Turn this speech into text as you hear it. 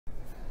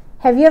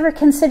Have you ever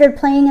considered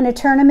playing in a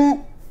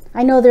tournament?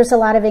 I know there's a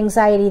lot of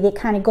anxiety that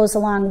kind of goes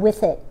along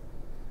with it.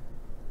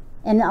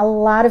 And a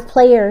lot of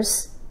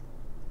players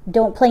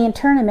don't play in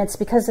tournaments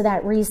because of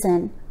that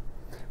reason.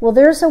 Well,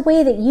 there's a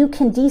way that you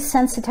can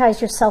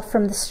desensitize yourself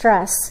from the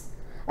stress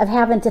of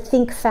having to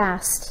think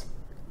fast,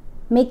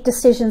 make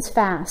decisions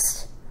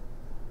fast.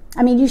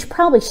 I mean, you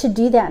probably should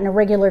do that in a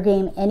regular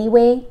game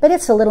anyway, but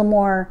it's a little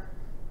more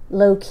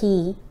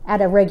low-key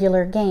at a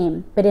regular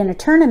game. But in a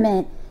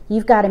tournament,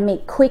 you've got to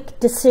make quick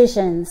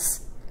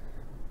decisions.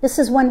 This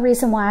is one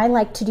reason why I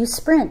like to do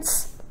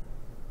sprints.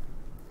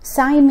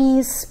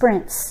 Siamese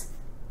Sprints.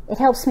 It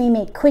helps me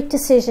make quick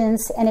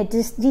decisions, and it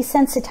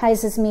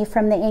desensitizes me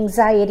from the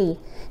anxiety,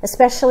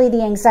 especially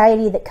the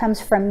anxiety that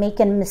comes from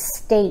making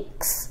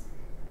mistakes.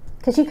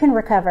 Because you can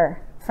recover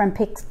from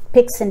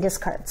picks and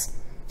discards.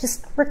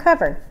 Just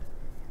recover.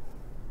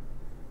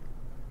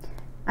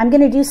 I'm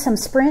going to do some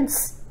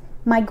sprints.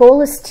 My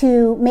goal is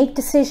to make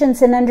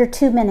decisions in under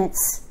 2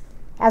 minutes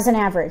as an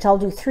average. I'll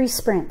do 3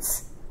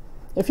 sprints.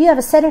 If you have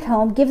a set at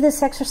home, give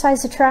this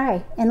exercise a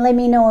try and let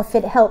me know if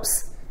it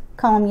helps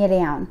calm you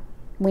down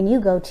when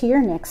you go to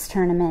your next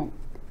tournament.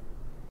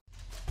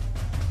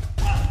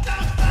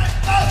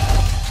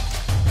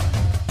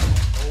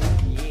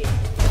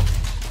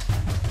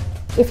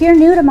 If you're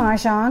new to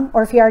Mahjong,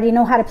 or if you already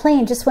know how to play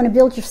and just want to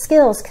build your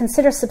skills,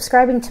 consider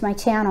subscribing to my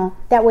channel.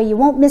 That way you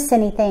won't miss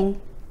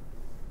anything.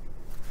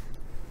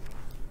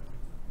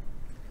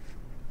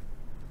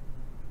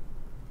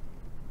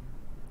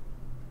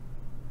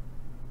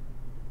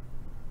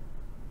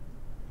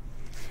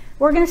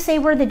 We're going to say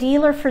we're the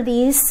dealer for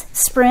these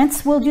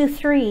sprints. We'll do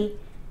 3.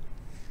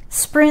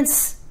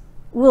 Sprints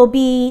will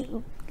be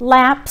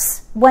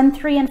laps 1,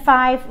 3, and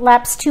 5.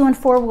 Laps 2 and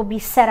 4 will be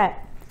set up.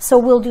 So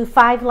we'll do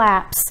 5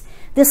 laps.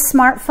 This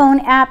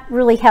smartphone app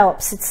really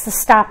helps. It's the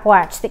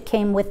stopwatch that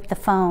came with the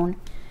phone.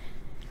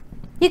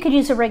 You could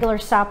use a regular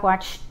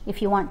stopwatch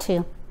if you want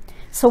to.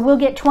 So we'll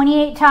get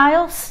 28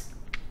 tiles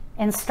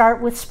and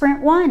start with sprint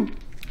 1.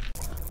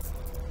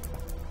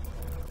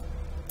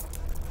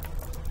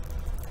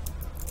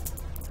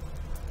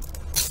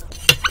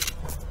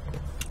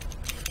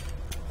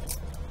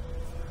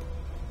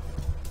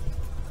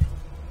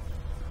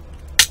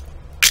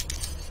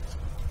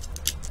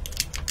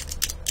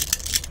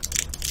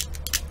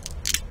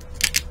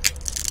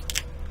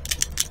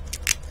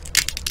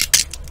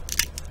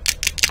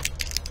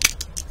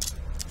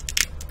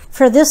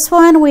 For this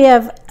one, we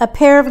have a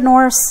pair of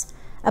Norths,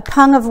 a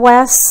pung of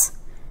Wests.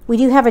 We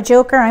do have a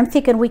joker. I'm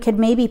thinking we could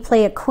maybe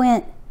play a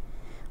quint.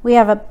 We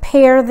have a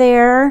pair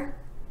there.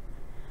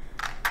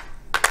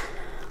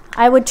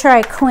 I would try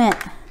a quint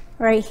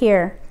right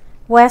here.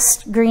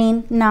 West,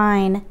 green,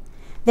 9.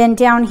 Then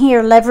down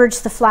here, leverage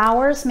the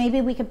flowers.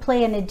 Maybe we could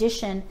play an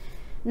addition.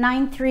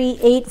 9, 3,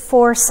 8,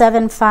 4,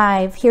 7,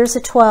 5. Here's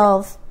a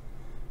 12.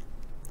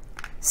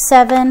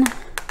 7,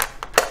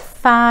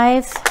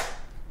 5.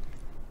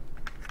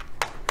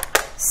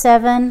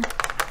 7,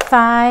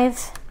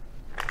 5,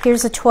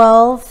 here's a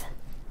 12.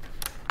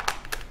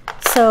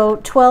 So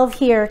 12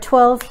 here,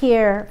 12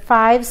 here,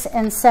 5s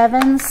and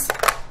 7s.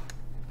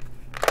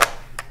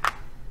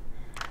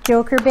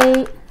 Joker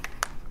bait.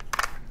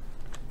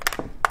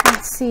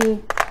 Let's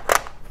see.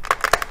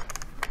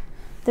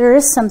 There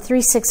is some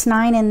 3, 6,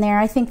 9 in there.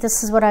 I think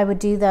this is what I would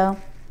do though.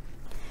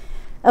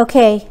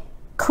 Okay,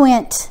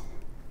 quint,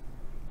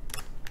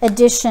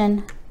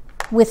 addition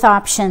with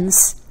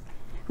options.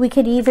 We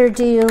could either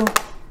do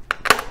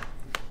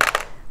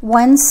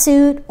one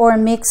suit or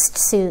mixed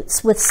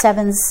suits with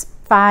 7s,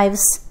 5s.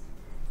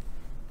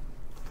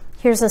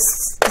 Here's a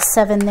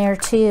 7 there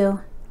too.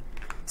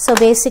 So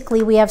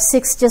basically we have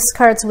 6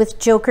 discards with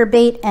joker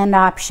bait and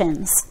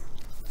options.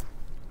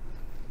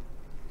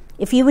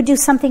 If you would do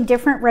something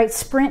different, write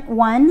sprint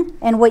 1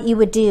 and what you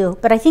would do.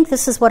 But I think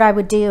this is what I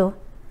would do.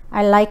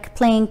 I like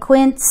playing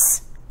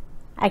quints.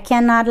 I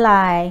cannot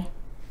lie.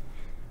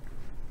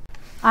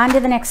 On to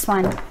the next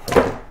one.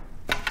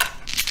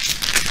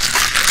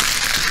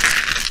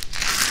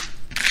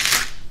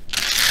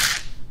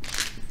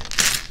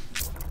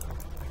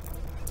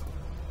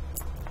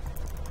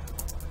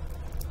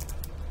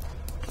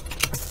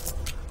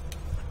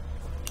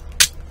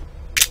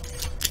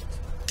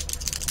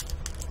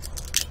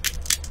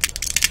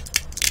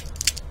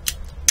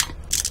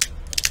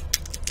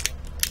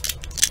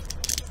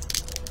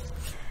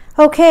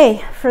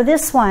 Okay, for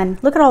this one,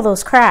 look at all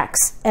those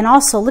cracks. And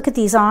also, look at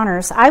these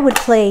honors. I would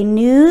play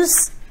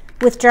News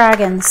with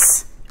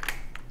Dragons.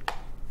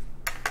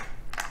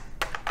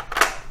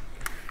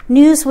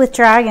 News with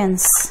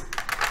Dragons.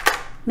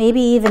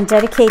 Maybe even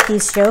dedicate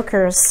these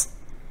jokers.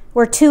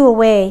 We're 2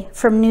 away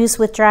from News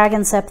with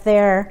Dragons up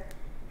there.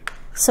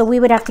 So we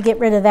would have to get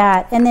rid of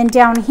that. And then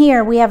down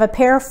here, we have a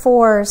pair of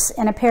 4s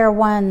and a pair of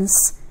 1s.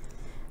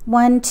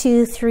 1,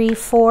 2, 3,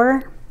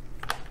 4.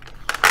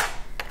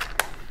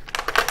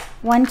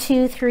 1,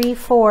 2, 3,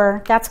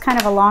 4. That's kind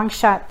of a long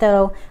shot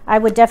though. I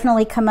would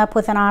definitely come up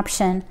with an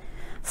option.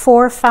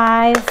 4,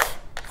 5,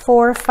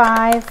 4,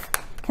 5,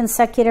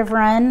 consecutive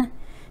run.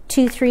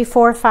 2, 3,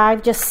 4,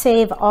 5. Just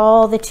save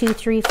all the 2,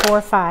 3,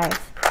 4,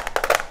 5.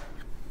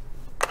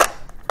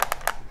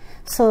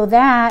 So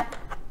that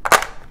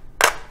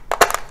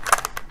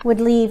would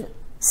leave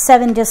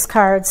 7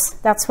 discards.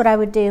 That's what I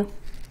would do.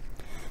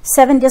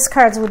 7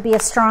 discards would be a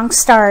strong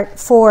start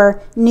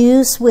for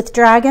news with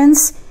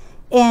dragons,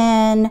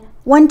 and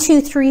 1,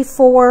 2, 3,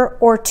 4,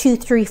 or 2,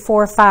 3,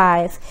 4,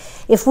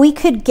 5. If we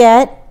could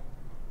get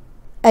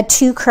a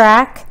 2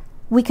 crack,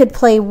 we could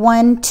play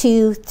 1,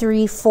 2,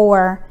 3,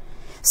 4.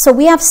 So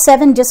we have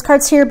 7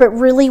 discards here, but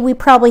really we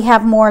probably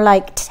have more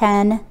like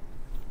 10.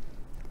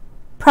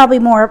 Probably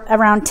more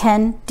around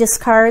 10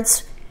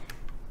 discards.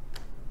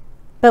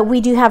 But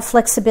we do have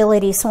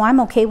flexibility, so I'm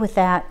okay with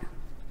that.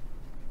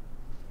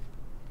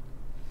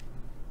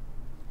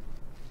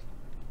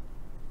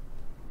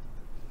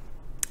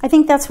 I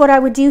think that's what I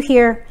would do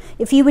here.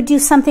 If you would do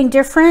something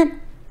different,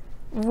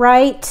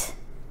 write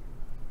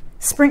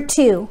sprint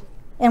 2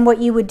 and what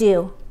you would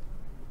do.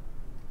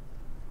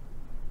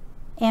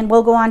 And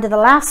we'll go on to the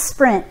last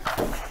sprint.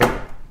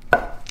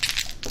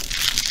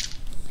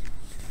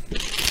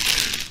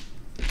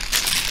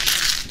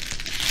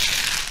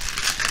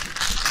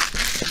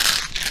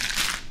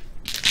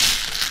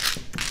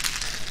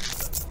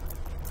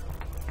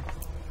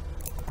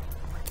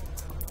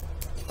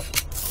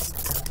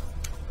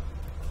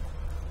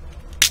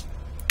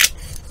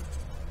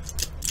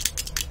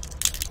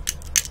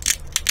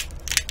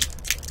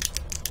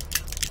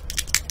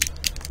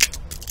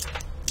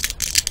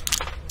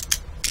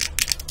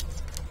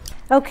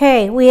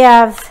 Okay, we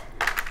have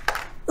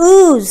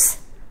ooze.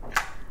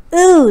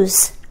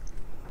 Ooze.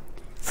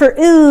 For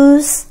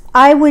ooze,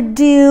 I would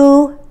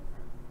do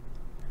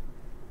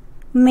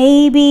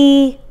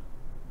maybe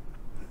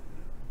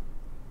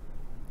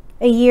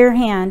a year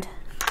hand.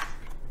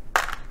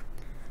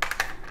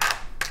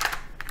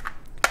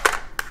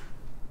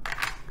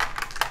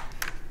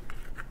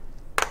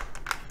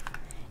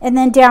 And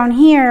then down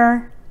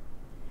here,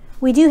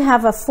 we do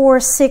have a 4,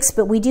 6,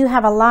 but we do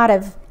have a lot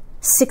of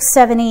 6,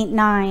 7, 8,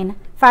 9.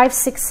 5,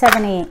 6,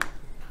 7, 8.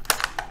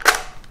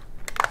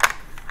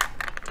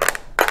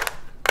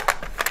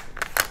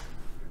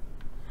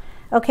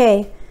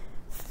 Okay,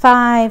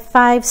 5,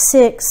 5,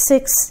 6,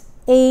 6,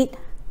 8,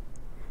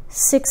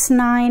 6,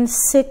 9,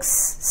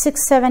 6,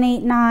 6, 7,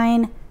 8,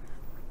 9.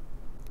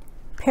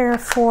 Pair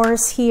of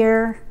 4s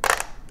here.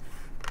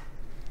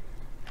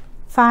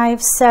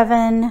 5,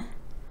 7.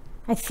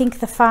 I think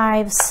the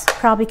 5s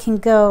probably can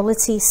go.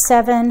 Let's see,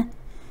 7,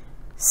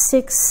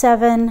 6,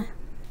 7.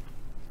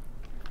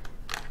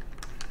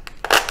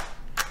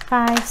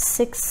 5,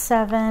 6,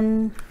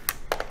 7,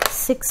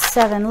 6,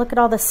 7. Look at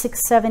all the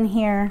 6, 7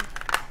 here.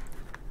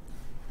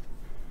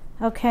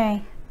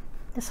 Okay,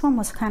 this one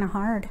was kind of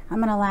hard. I'm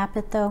going to lap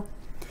it though.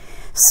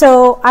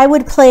 So I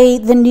would play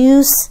the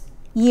news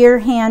year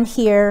hand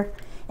here,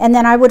 and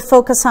then I would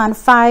focus on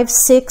 5,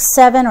 6,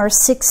 7, or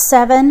 6,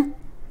 7.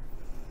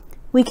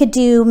 We could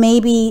do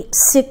maybe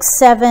 6,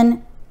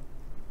 7,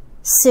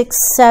 6,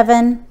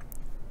 7.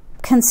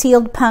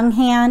 Concealed pung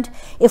hand.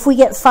 If we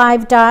get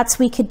 5 dots,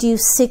 we could do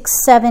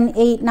 6, 7,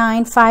 8,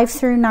 9, 5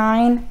 through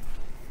 9.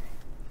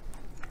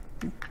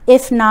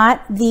 If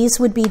not, these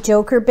would be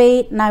joker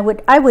bait, and I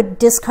would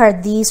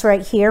discard these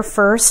right here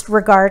first,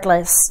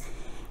 regardless.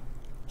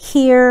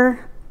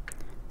 Here,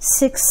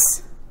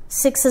 6,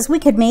 6s. We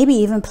could maybe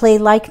even play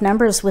like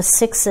numbers with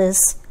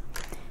 6s.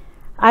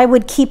 I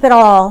would keep it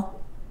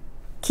all.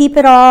 Keep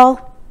it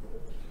all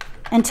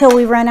until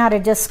we run out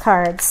of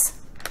discards.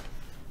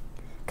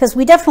 Because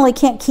we definitely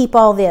can't keep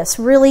all this.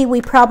 Really,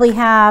 we probably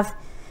have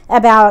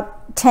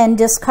about 10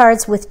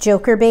 discards with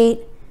joker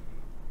bait,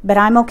 but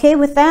I'm okay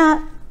with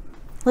that.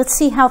 Let's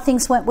see how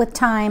things went with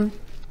time.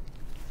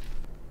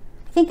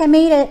 I think I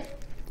made it,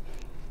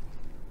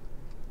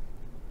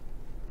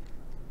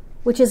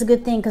 which is a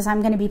good thing because I'm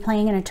going to be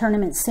playing in a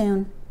tournament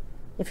soon.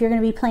 If you're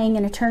going to be playing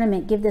in a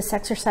tournament, give this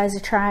exercise a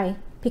try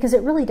because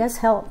it really does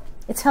help.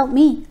 It's helped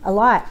me a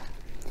lot,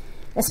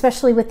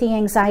 especially with the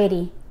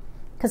anxiety.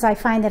 Because I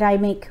find that I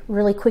make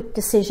really quick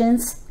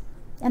decisions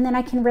and then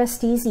I can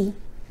rest easy.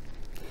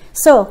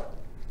 So,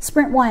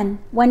 sprint 1,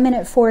 1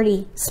 minute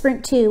 40.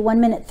 Sprint 2,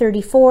 1 minute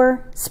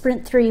 34.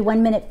 Sprint 3,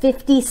 1 minute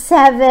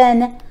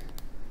 57.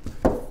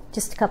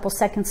 Just a couple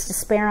seconds to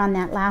spare on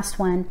that last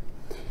one.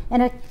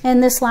 And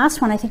this last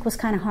one I think was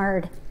kind of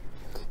hard.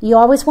 You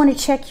always want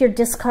to check your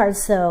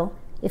discards though.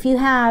 If you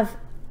have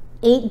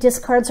 8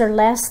 discards or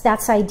less,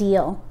 that's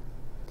ideal.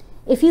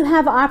 If you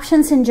have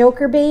options in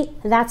joker bait,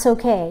 that's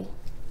okay.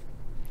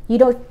 You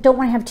don't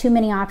want to have too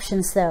many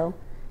options though,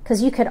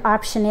 because you could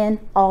option in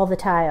all the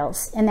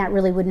tiles and that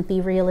really wouldn't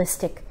be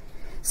realistic.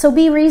 So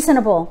be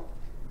reasonable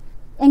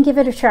and give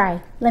it a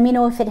try. Let me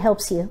know if it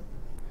helps you.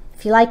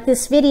 If you like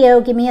this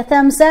video, give me a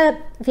thumbs up.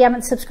 If you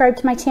haven't subscribed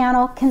to my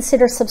channel,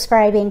 consider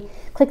subscribing.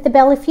 Click the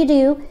bell if you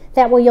do.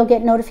 That way you'll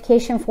get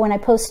notification for when I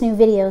post new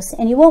videos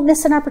and you won't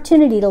miss an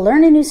opportunity to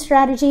learn a new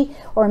strategy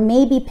or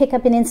maybe pick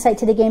up an insight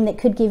to the game that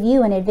could give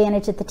you an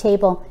advantage at the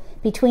table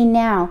between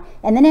now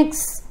and the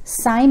next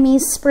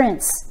Siamese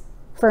Sprints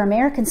for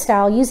American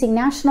style using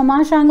National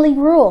Mah Jongg League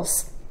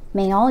rules.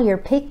 May all your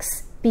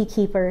picks be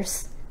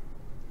keepers.